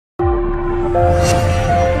Hello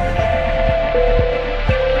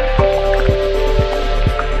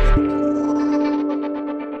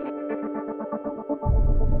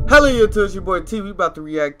YouTube, it's your boy T. We about to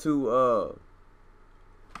react to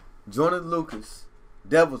JoynerLucas,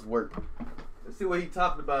 Devil's Work. Let's see what he's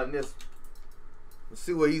talking about in this. Let's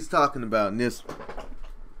see what he's talking about in this.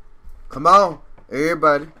 Come on,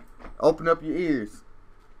 everybody, open up your ears.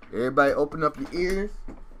 Everybody open up your ears,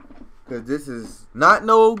 because this is not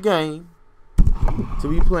no game to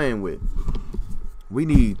be playing with. We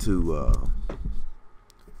need to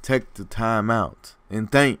take the time out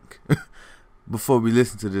and think before we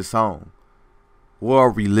listen to this song. What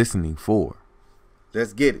are we listening for?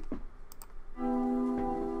 Let's get it.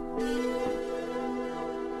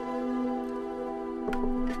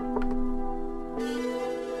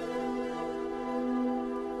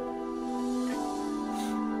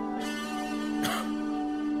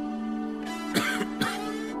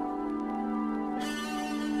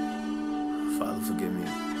 Father, forgive me.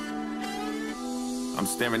 I'm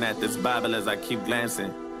staring at this Bible as I keep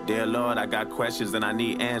glancing. Dear Lord, I got questions and I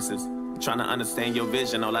need answers. I'm trying to understand your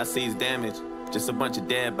vision, all I see is damage. Just a bunch of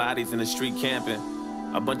dead bodies in the street camping.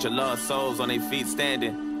 A bunch of lost souls on their feet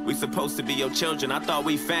standing. We supposed to be your children, I thought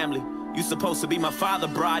we family. You supposed to be my father,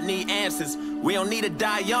 bro, I need answers. We don't need to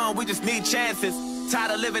die young, we just need chances.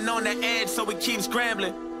 Tired of living on the edge, so we keep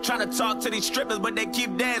scrambling. Trying to talk to these strippers, but they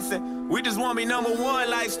keep dancing. We just want to be #1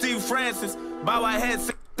 like Steve Francis. Bow our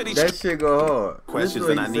heads to these that shit go hard. Questions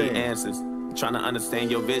and I need answers. Trying to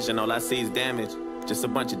understand your vision, all I see is damage. Just a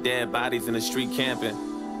bunch of dead bodies in the street camping.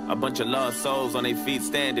 A bunch of lost souls on their feet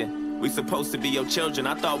standing. We supposed to be your children,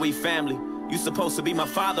 I thought we family. You supposed to be my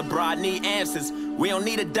father, bro, I need answers. We don't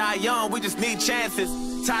need to die young, we just need chances.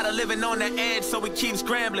 Tired of living on the edge, so we keep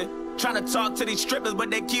scrambling. Trying to talk to these strippers,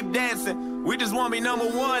 but they keep dancing. We just want to be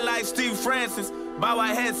 #1 like Steve Francis. Bow our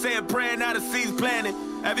heads, saying prayer, now the seeds planted.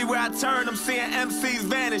 Everywhere I turn, I'm seeing MCs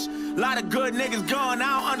vanish. Lot of good niggas gone,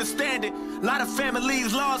 I don't understand it. Lot of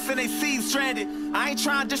families lost and they seeds stranded. I ain't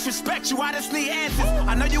trying to disrespect you, I just need answers.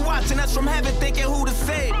 I know you watching us from heaven thinking who to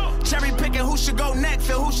save. Cherry picking who should go next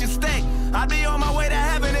and who should stay. I'd be on my way to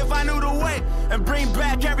heaven if I knew the way. And bring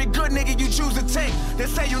back every good nigga you choose to take. They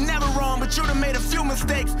say you never wrong, but you done made a few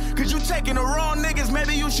mistakes. Cause you taking the wrong niggas,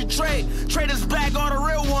 maybe you should trade. Trade us back all the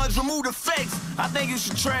real ones, remove the fakes. I think you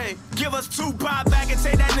should trade. Give us 2 pop back and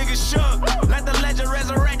take that nigga shook. Let the legend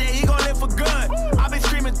resurrect it, he gon' live for good. I been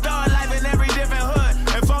screaming thug life in every different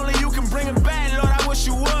hood. If only you can bring him back, Lord, I wish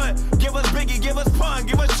you would. Give us Biggie, give us Pun,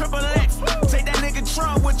 give us Triple X. Take that nigga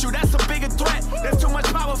Trump with you, that's a bigger threat. There's too much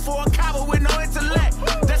power for a coward with no intellect.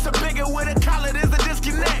 That's a bigger with a collar, there's a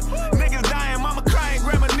disconnect. Niggas dying, mama crying,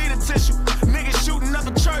 grandma need a tissue. Niggas shooting up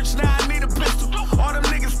a church, now I need a pistol. All them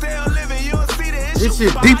niggas still living, you don't see the issue. This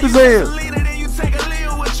shit deep as hell.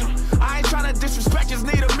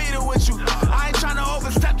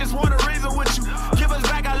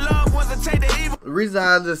 The reason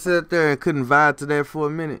I just sat there and couldn't vibe to that for a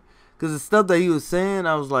minute, because the stuff that he was saying,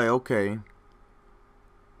 I was like, okay.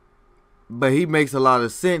 But he makes a lot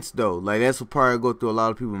of sense though. Like, that's what probably go through a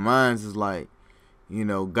lot of people's minds, is like, you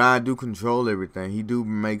know, God do control everything. He do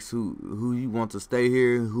makes who he wants to stay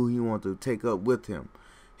here, who he wants to take up with him.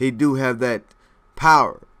 He do have that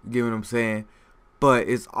power, you get what I'm saying? But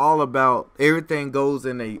it's all about, everything goes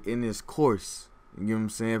in this course. You know what I'm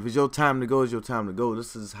saying? If it's your time to go, it's your time to go.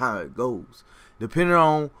 This is how it goes. Depending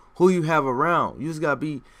on who you have around. You just gotta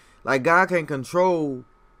be, like, God can't control,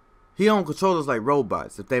 he don't control us like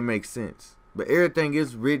robots, if that makes sense. But everything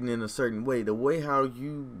is written in a certain way. The way how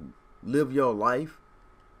you live your life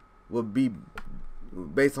will be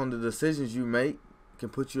based on the decisions you make, can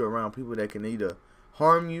put you around people that can either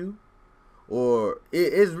harm you, or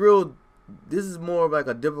it's real. This is more of like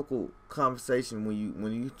a difficult conversation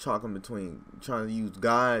when you talking between trying to use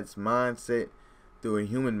God's mindset through a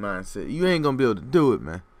human mindset. You ain't gonna be able to do it,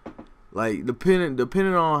 man. Like,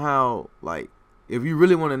 depending on how, like, if you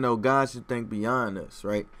really want to know, God should think beyond us,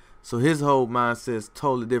 right? So his whole mindset is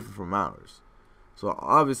totally different from ours. So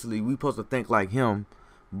obviously we supposed to think like him,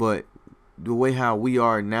 but the way how we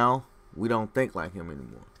are now, we don't think like him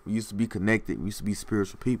anymore. We used to be connected. We used to be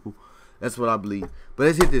spiritual people. That's what I believe. But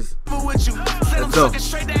let's hit this. Let's go.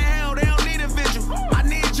 I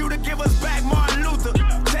need you to give us back Martin Luther.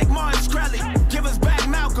 Take Martin Shkreli. Give us back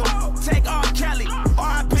Malcolm. Take R. Kelly.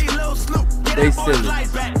 R.I.P. Lil Snoop. Get that boy's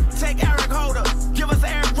life back. Take Eric Holder. Give us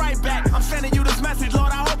Eric right back. I'm sending you this message,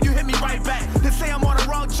 Lord. I hope you hit me right back. They say I'm on the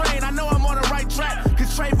wrong train. I know I'm on the right track.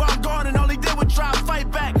 Cause Trayvon gone and all he did was try to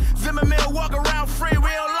fight back. Zimmerman walk around free.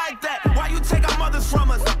 We don't like that. Why you take our mothers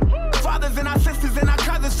from us? Fathers and our sisters and our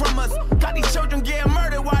cousins from us. Got these children getting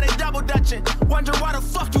murdered while they double dutching. Wonder why the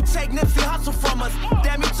fuck you take Nipsey Hussle hustle from us.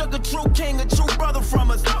 Damn, you took a true king, a true brother from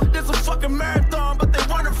us. This a fucking marathon, but they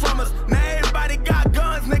running from us. Now everybody got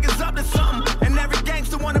guns, niggas up to something. And every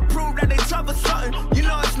gangster wanna prove that they tough or something. You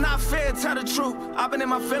know it's not fair, tell the truth. I've been in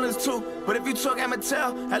my feelings too. But if you took Emmett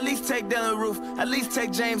Till, at least take Dylan Roof, at least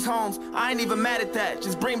take James Holmes. I ain't even mad at that.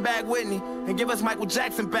 Just bring back Whitney and give us Michael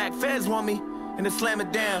Jackson back. Feds want me, and then slam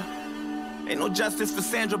it down. Ain't no justice for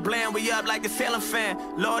Sandra Bland, we up like a Salem fan.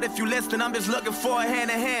 Lord, if you listen, I'm just looking for a hand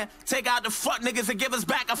in hand. Take out the fuck niggas and give us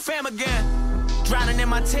back our fam again. Drowning in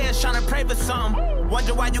my tears, trying to pray for something.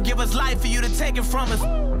 Wonder why you give us life for you to take it from us.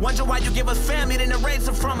 Wonder why you give us family then erase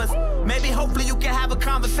it from us. Maybe hopefully you can have a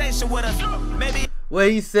conversation with us. Maybe what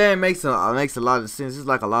he's saying makes a lot of sense. It's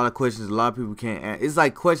like a lot of questions a lot of people can't answer. It's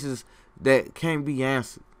like questions that can't be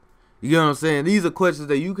answered. You know what I'm saying? These are questions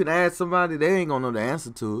that you can ask somebody, they ain't gonna know the answer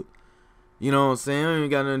to it. You know what I'm saying? It ain't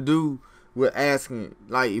got nothing to do with asking.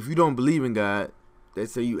 Like, if you don't believe in God, they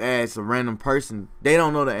say you ask a random person, they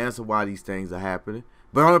don't know the answer why these things are happening.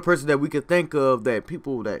 But the only person that we could think of that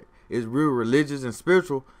people that is real religious and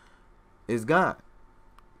spiritual is God.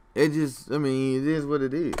 It just, I mean, it is what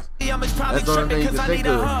it is. That's the only thing you can think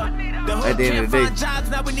of at the end of the day. Jobs,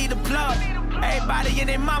 now we need a plug. Everybody and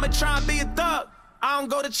their mama trying to be a thug. I don't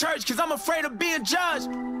go to church cause I'm afraid of being judged.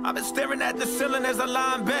 I've been staring at the ceiling as I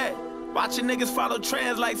lie in bed, watching niggas follow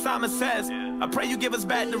trends like Simon says. I pray you give us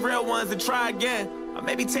back the real ones and try again. Or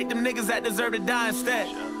maybe take them niggas that deserve to die instead.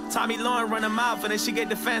 Tommy Lauren run her mouth and then she get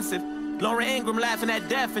defensive. Lauren Ingram laughing at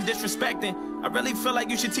death and disrespecting. I really feel like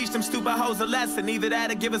you should teach them stupid hoes a lesson. Either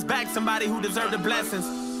that or give us back somebody who deserved the blessings.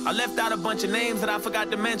 I left out a bunch of names that I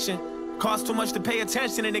forgot to mention. Cost too much to pay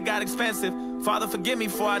attention and it got expensive. Father, forgive me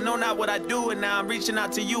for I know not what I do, and now I'm reaching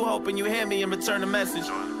out to you hoping you hear me and return the message.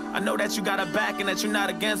 I know that you got our back and that you're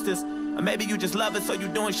not against us. Or maybe you just love us so you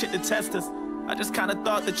doing shit to test us. I just kinda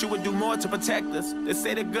thought that you would do more to protect us. They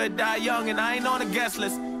say the good die young and I ain't on the guest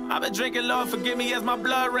list. I've been drinking, Lord forgive me as my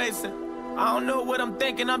blood racing. I don't know what I'm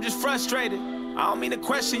thinking, I'm just frustrated. I don't mean to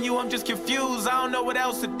question you, I'm just confused. I don't know what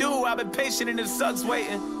else to do, I've been patient and it sucks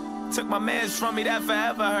waiting. Took my mans from me, that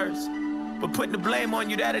forever hurts. But putting the blame on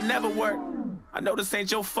you, that'll never work. I know this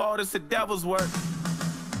ain't your fault, it's the devil's work.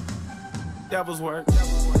 Devil's work.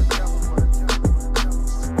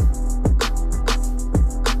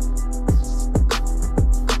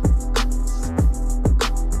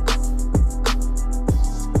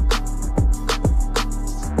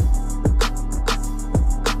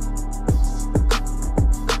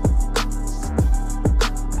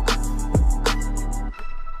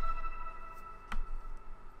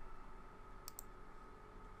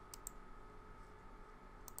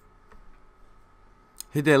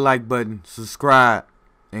 Hit that like button, subscribe,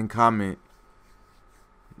 and comment.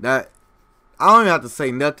 That I don't even have to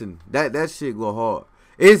say nothing. That shit go hard.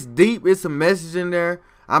 It's deep. It's a message in there.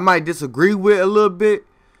 I might disagree with a little bit,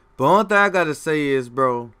 but one thing I gotta say is,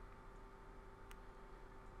 bro,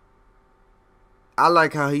 I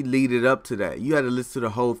like how he leaded up to that. You had to listen to the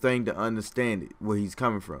whole thing to understand it, where he's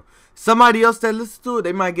coming from. Somebody else that listens to it,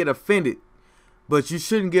 they might get offended. But you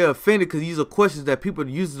shouldn't get offended because these are questions that people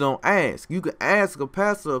usually don't ask. You can ask a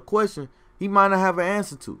pastor a question, he might not have an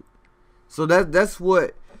answer to it. So that's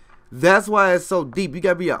why it's so deep. You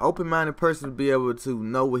gotta be an open-minded person to be able to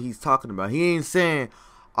know what he's talking about. He ain't saying,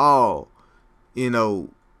 oh, you know,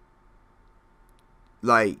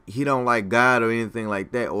 like he don't like God or anything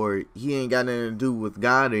like that, or he ain't got nothing to do with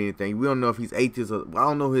God or anything. We don't know if he's atheist or I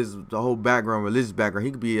don't know the whole background, religious background.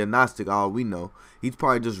 He could be agnostic, all we know. He's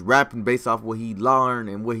probably just rapping based off what he learned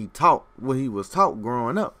and what he was taught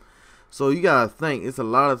growing up. So you gotta think it's a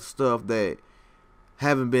lot of stuff that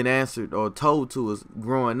haven't been answered or told to us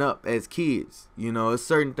growing up as kids. You know, it's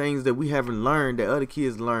certain things that we haven't learned that other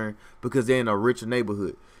kids learn because they're in a richer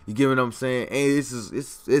neighborhood. You get what I'm saying? And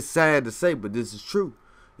it's sad to say, but this is true.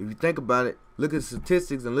 If you think about it, look at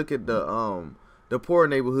statistics and look at the poor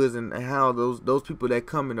neighborhoods and how those people that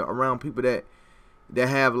come in around people that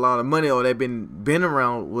have a lot of money or they've been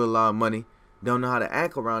around with a lot of money don't know how to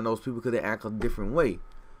act around those people because they act a different way.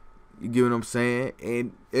 You get what I'm saying?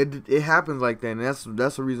 And it happens like that, and that's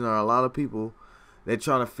the reason a lot of people that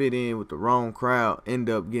trying to fit in with the wrong crowd end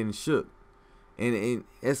up getting shook. And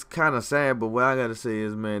it's kind of sad, but what I gotta say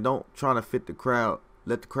is, man, don't try to fit the crowd.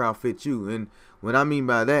 Let the crowd fit you. And what I mean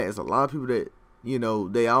by that is a lot of people that, you know,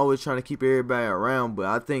 they always trying to keep everybody around, but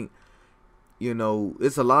I think, you know,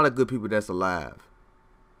 it's a lot of good people that's alive.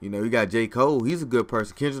 You know, you got J. Cole, he's a good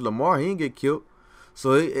person. Kendrick Lamar, he didn't get killed.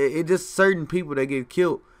 So it just certain people that get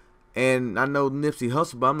killed. And I know Nipsey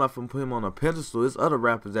Hussle, but I'm not going to put him on a pedestal. There's other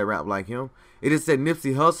rappers that rap like him. It is that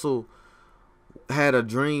Nipsey Hussle had a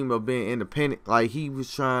dream of being independent. Like, he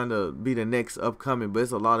was trying to be the next upcoming, but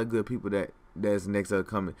it's a lot of good people that that's next up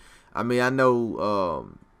coming. I mean, I know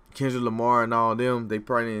Kendrick Lamar and all them, they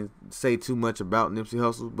probably didn't say too much about Nipsey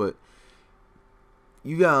Hussle, but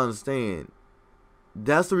you gotta understand,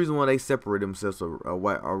 that's the reason why they separate themselves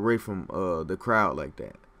away from the crowd like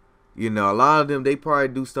that. You know, a lot of them, they probably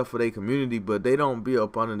do stuff for their community, but they don't be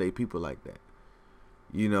up under their people like that.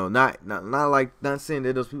 You know, not saying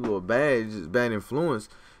that those people are bad, it's just bad influence.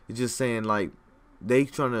 It's just saying, like, they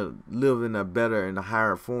trying to live in a better and a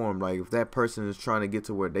higher form. Like, if that person is trying to get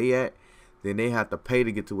to where they at, then they have to pay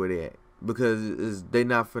to get to where they at, because they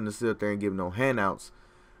not finna sit up there and give no handouts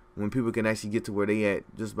when people can actually get to where they at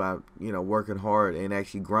just by, you know, working hard and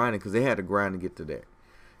actually grinding, because they had to grind to get to that.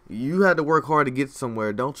 You had to work hard to get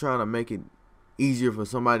somewhere. Don't try to make it easier for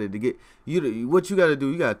somebody to get. What you got to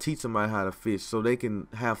do, you got to teach somebody how to fish so they can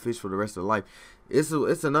have fish for the rest of their life.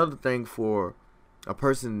 It's another thing for a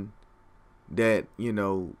person that, you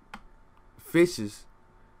know, fishes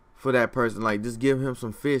for that person. Like, just give him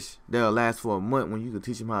some fish that'll last for a month, when you can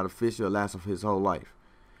teach him how to fish, it'll last him his whole life.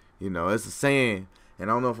 You know, it's a saying, and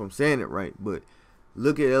I don't know if I'm saying it right, but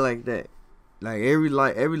look at it like that. Like, every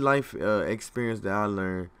life experience that I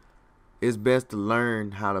learned, it's best to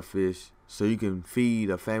learn how to fish so you can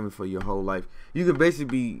feed a family for your whole life. You can basically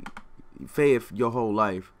be fed your whole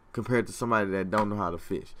life compared to somebody that don't know how to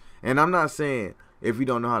fish. And I'm not saying if you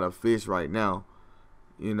don't know how to fish right now,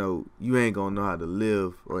 you know, you ain't gonna know how to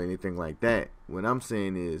live or anything like that. What I'm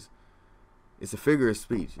saying is, it's a figure of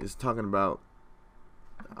speech. It's talking about,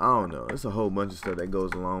 I don't know, it's a whole bunch of stuff that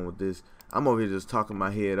goes along with this. I'm over here just talking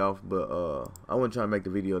my head off, but I wasn't trying to make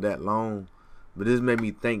the video that long. But this made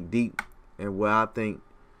me think deep, and what I think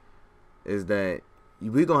is that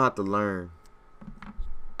we're gonna have to learn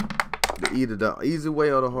either the easy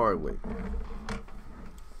way or the hard way.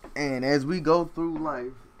 And as we go through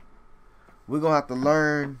life, we're gonna have to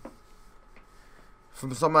learn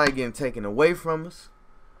from somebody getting taken away from us.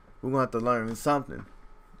 We're gonna have to learn something,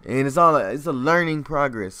 and it's a learning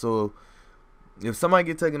progress. So if somebody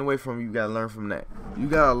get taken away from you, you gotta learn from that. You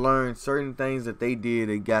gotta learn certain things that they did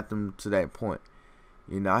that got them to that point.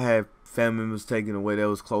 You know, I had family members taken away that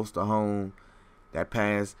was close to home, that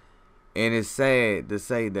passed, and it's sad to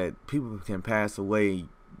say that people can pass away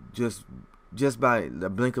just by the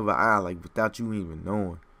blink of an eye, like without you even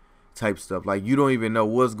knowing, type stuff. Like, you don't even know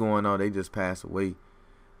what's going on, they just pass away.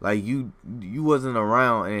 Like, you wasn't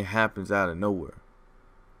around and it happens out of nowhere.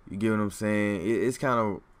 You get what I'm saying? It's kind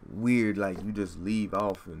of weird. Like, you just leave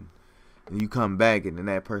off and you come back and then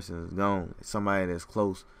that person is gone. Somebody that's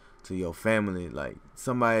close to your family, like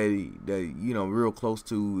somebody that, you know, real close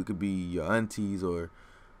to. It could be your aunties or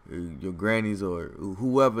your grannies or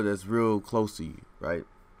whoever that's real close to you, right?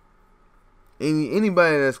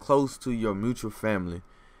 Anybody that's close to your mutual family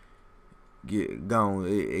get gone,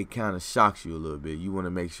 it kind of shocks you a little bit. You want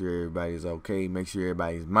to make sure everybody's okay, make sure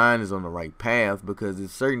everybody's mind is on the right path, because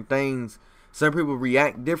if certain things, some people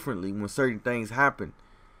react differently when certain things happen.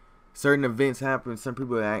 Certain events happen, some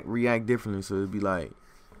people react differently. So it'd be like,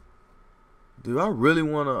 do I really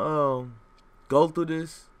want to go through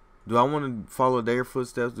this? Do I want to follow their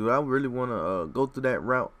footsteps? Do I really want to go through that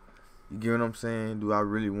route? You get what I'm saying? Do I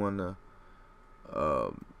really want to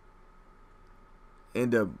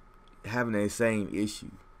end up having that same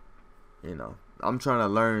issue? You know, I'm trying to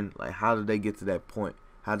learn, like, how do they get to that point?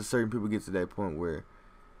 How do certain people get to that point where,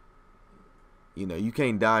 you know, you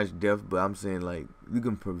can't dodge death, but I'm saying, like, you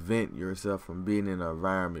can prevent yourself from being in an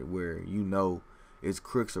environment where you know it's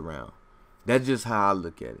crooks around. That's just how I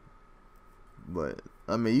look at it. But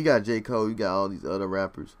I mean, you got J. Cole, you got all these other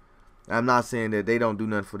rappers. I'm not saying that they don't do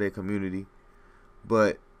nothing for their community,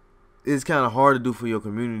 but it's kind of hard to do for your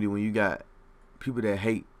community when you got people that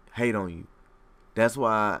hate on you. That's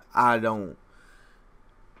why I don't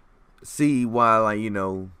see why, like, you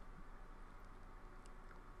know,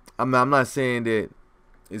 I'm not saying that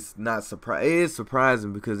it's not surprising. It is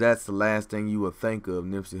surprising, because that's the last thing you would think of,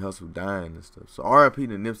 Nipsey Hussle dying and stuff. So R.I.P.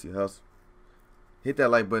 to Nipsey Hussle. Hit that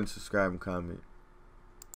like button, subscribe, and comment.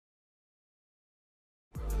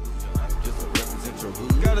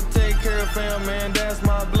 Gotta take care of fam, man, that's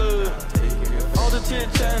my blood. All the chit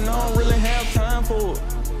chatting, I don't really have time for it.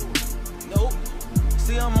 Nope.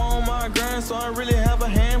 See, I'm on my grind, so I really have a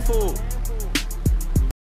handful.